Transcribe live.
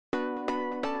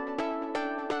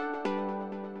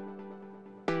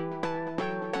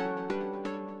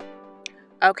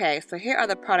Okay, so here are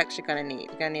the products you're going to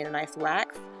need. You're going to need a nice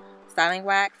wax, styling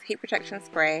wax, heat protection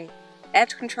spray,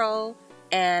 edge control,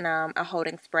 and a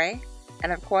holding spray,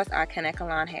 and of course our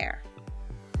Kanekalon hair.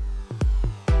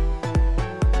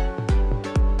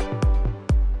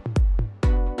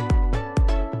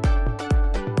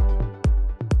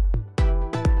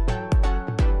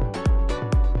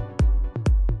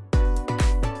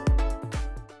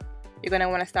 You're going to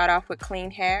want to start off with clean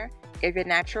hair. If you're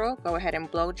natural, go ahead and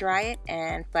blow dry it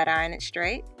and flat iron it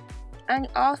straight. And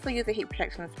also use a heat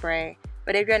protection spray.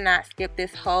 But if you're not, skip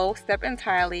this whole step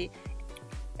entirely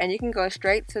and you can go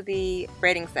straight to the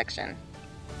braiding section.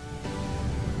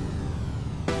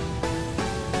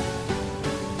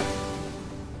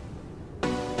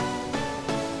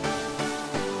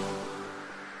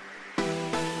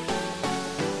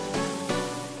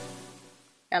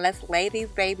 Now let's lay these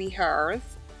baby hairs.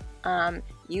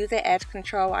 Use an edge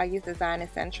control. I use Design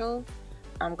Essentials.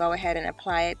 Go ahead and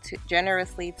apply it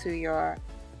generously to your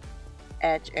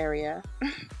edge area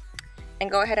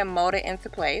and go ahead and mold it into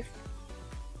place.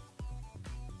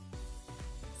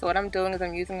 So what I'm doing is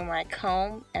I'm using my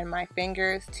comb and my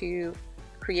fingers to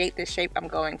create the shape I'm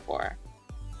going for.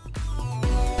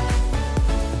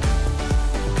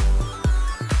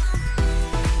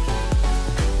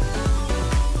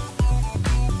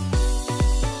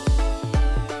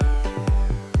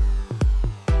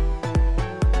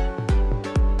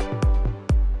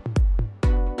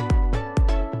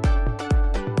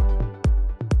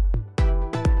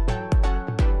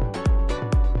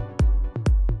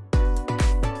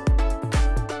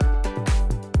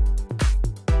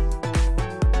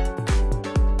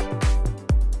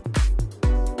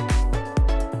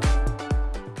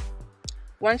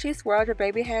 Once you swirl your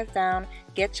baby hairs down,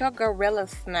 get your gorilla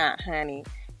snot, honey,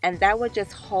 and that will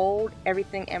just hold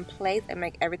everything in place and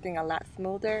make everything a lot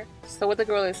smoother. So what the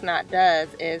gorilla snot does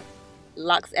is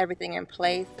locks everything in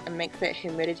place and makes it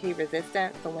humidity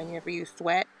resistant, so whenever you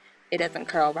sweat, it doesn't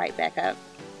curl right back up.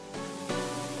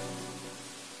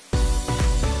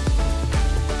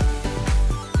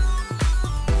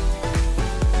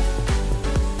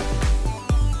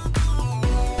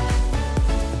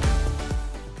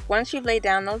 Once you've laid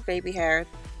down those baby hairs,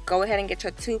 go ahead and get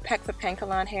your 2 packs of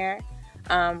Kanekalon hair.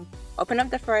 Open up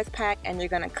the first pack and you're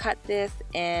going to cut this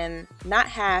in, not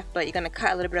half, but you're going to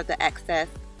cut a little bit of the excess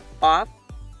off.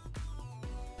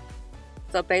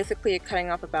 So basically you're cutting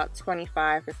off about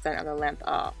 25% of the length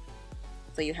off.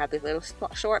 So you have this little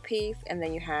short piece and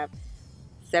then you have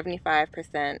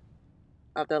 75%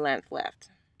 of the length left.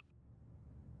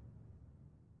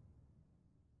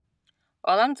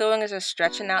 All I'm doing is just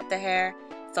stretching out the hair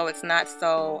so it's not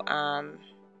so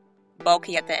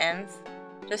bulky at the ends,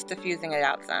 just diffusing it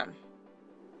out some.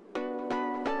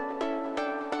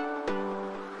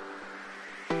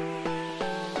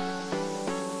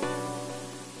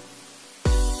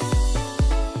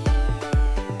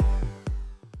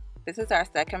 This is our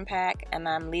second pack and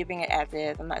I'm leaving it as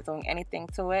is. I'm not doing anything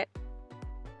to it.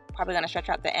 Probably going to stretch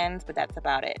out the ends, but that's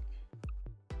about it.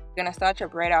 You're going to start your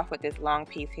braid off with this long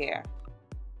piece here.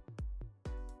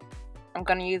 I'm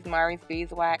going to use Mari's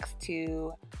Beeswax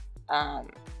to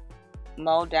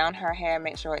mold down her hair,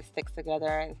 make sure it sticks together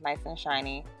and it's nice and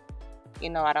shiny. You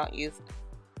know, I don't use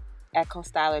Eco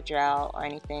Styler gel or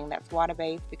anything that's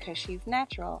water-based because she's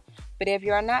natural. But if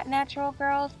you're not natural,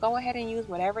 girls, go ahead and use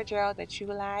whatever gel that you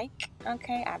like.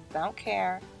 Okay, I don't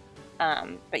care.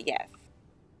 But yes.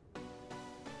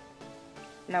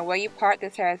 Now, where you part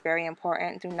this hair is very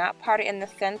important. Do not part it in the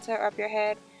center of your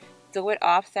head. Do it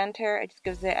off center. It just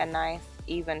gives it a nice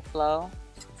even flow.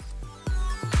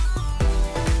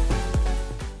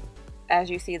 As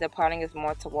you see, the parting is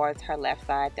more towards her left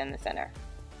side than the center.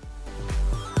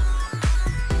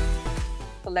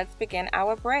 So let's begin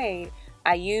our braid.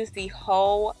 I used the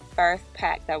whole first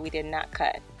pack that we did not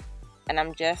cut, and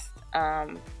I'm just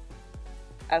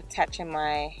attaching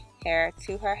my hair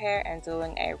to her hair and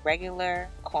doing a regular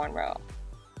cornrow.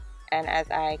 And as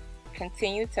I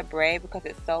continue to braid, because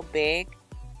it's so big,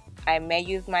 I may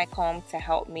use my comb to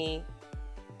help me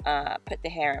put the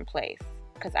hair in place,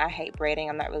 because I hate braiding.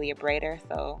 I'm not really a braider,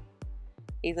 so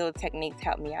these little techniques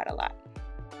help me out a lot.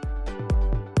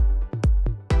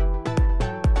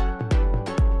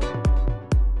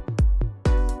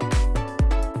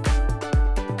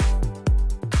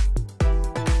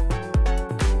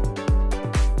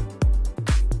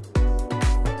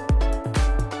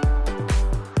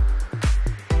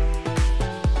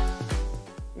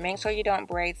 Make sure you don't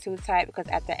braid too tight, because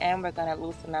at the end we're going to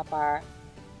loosen up our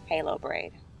halo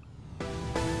braid.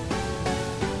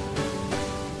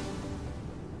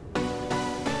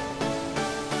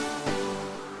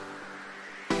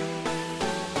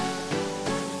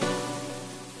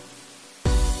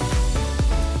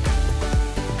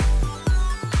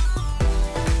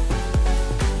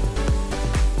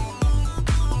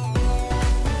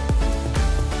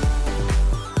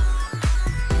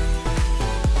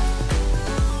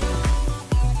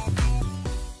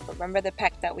 remember the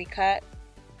pack that we cut?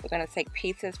 We're going to take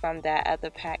pieces from that other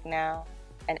pack now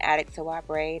and add it to our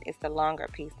braid. It's the longer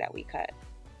piece that we cut.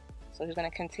 So it's going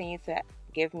to continue to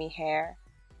give me hair,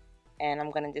 and I'm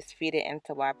going to just feed it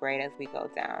into our braid as we go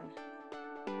down.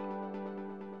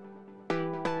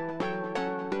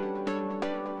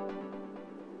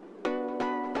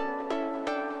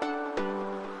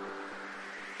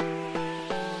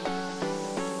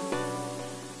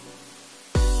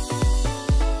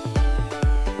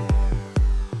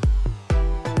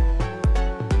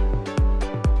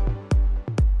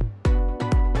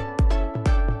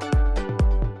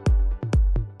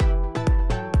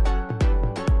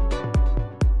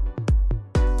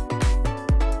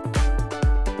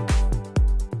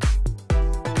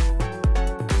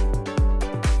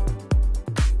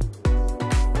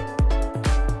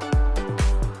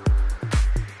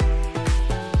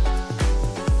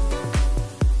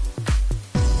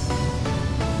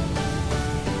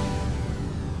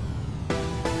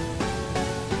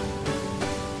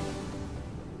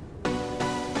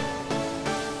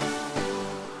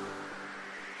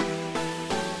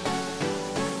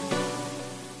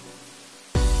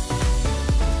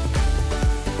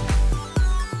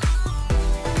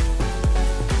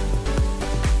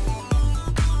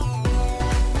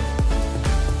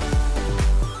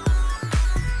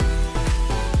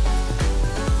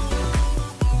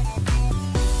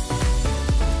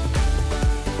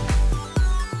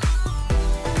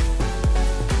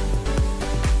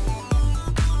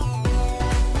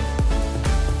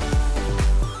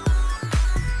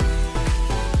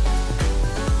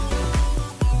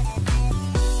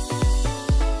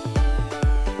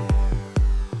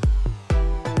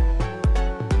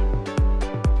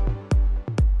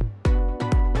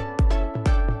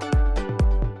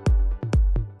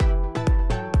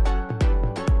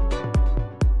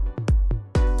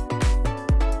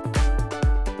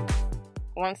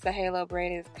 Once the halo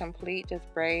braid is complete, just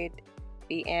braid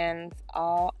the ends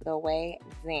all the way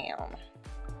down.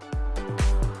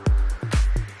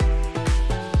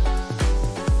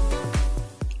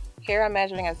 Here I'm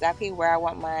measuring exactly where I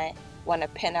want to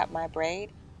pin up my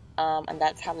braid, and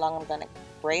that's how long I'm going to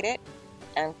braid it.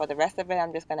 And for the rest of it,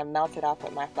 I'm just going to melt it off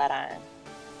with my flat iron.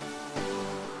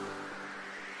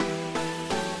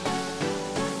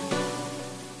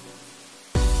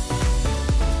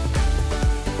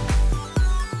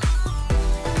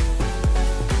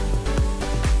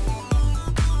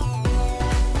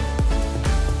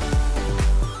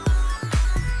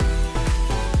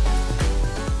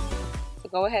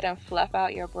 Go ahead and fluff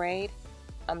out your braid.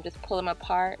 Just pull them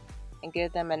apart and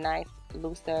give them a nice,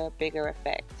 looser, bigger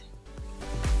effect.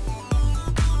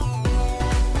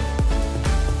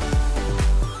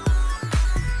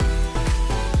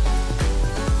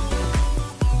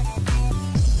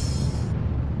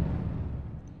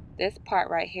 This part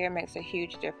right here makes a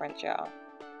huge difference, y'all.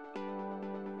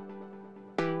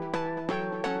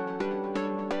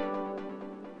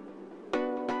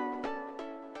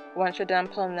 Once you're done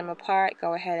pulling them apart,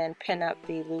 go ahead and pin up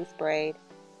the loose braid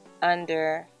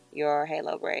under your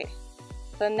halo braid.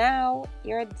 So now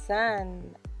you're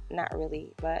done. Not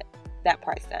really, but that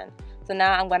part's done. So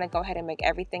now I'm going to go ahead and make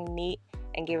everything neat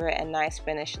and give it a nice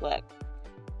finished look.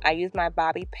 I use my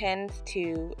bobby pins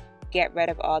to get rid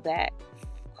of all that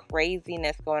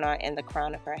craziness going on in the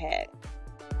crown of her head.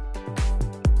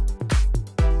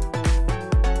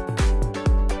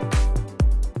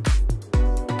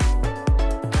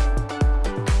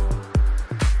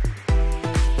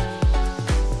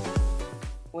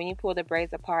 When you pull the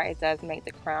braids apart, it does make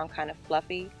the crown kind of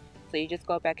fluffy. So you just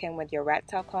go back in with your rat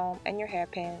tail comb and your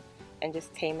hairpin and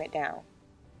just tame it down.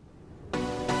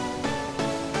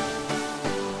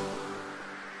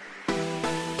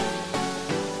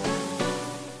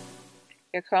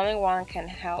 Your curling wand can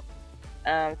help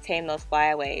tame those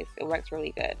flyaways. It works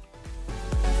really good.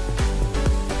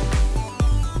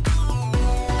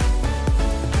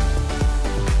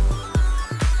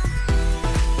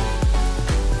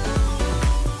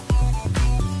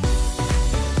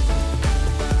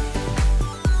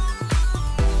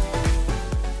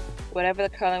 Whatever the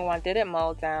curling wand didn't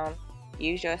mold down,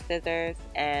 use your scissors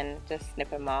and just snip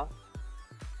them off.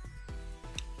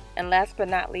 And last but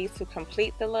not least, to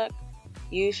complete the look,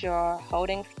 use your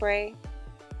holding spray.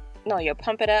 No, your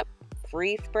pump it up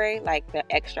freeze spray, like the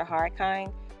extra hard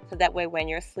kind, so that way when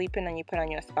you're sleeping and you put on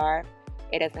your scarf,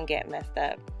 it doesn't get messed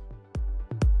up.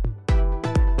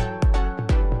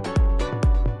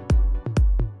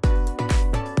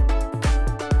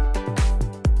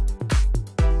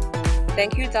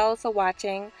 Thank you dolls for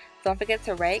watching. Don't forget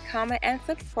to rate, comment, and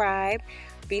subscribe.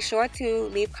 Be sure to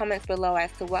leave comments below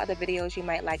as to what other videos you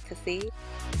might like to see.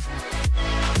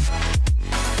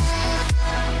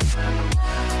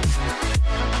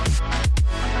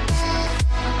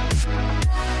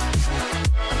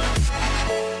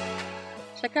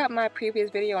 Check out my previous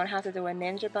video on how to do a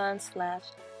ninja bun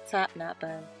 / top knot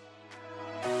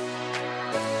bun.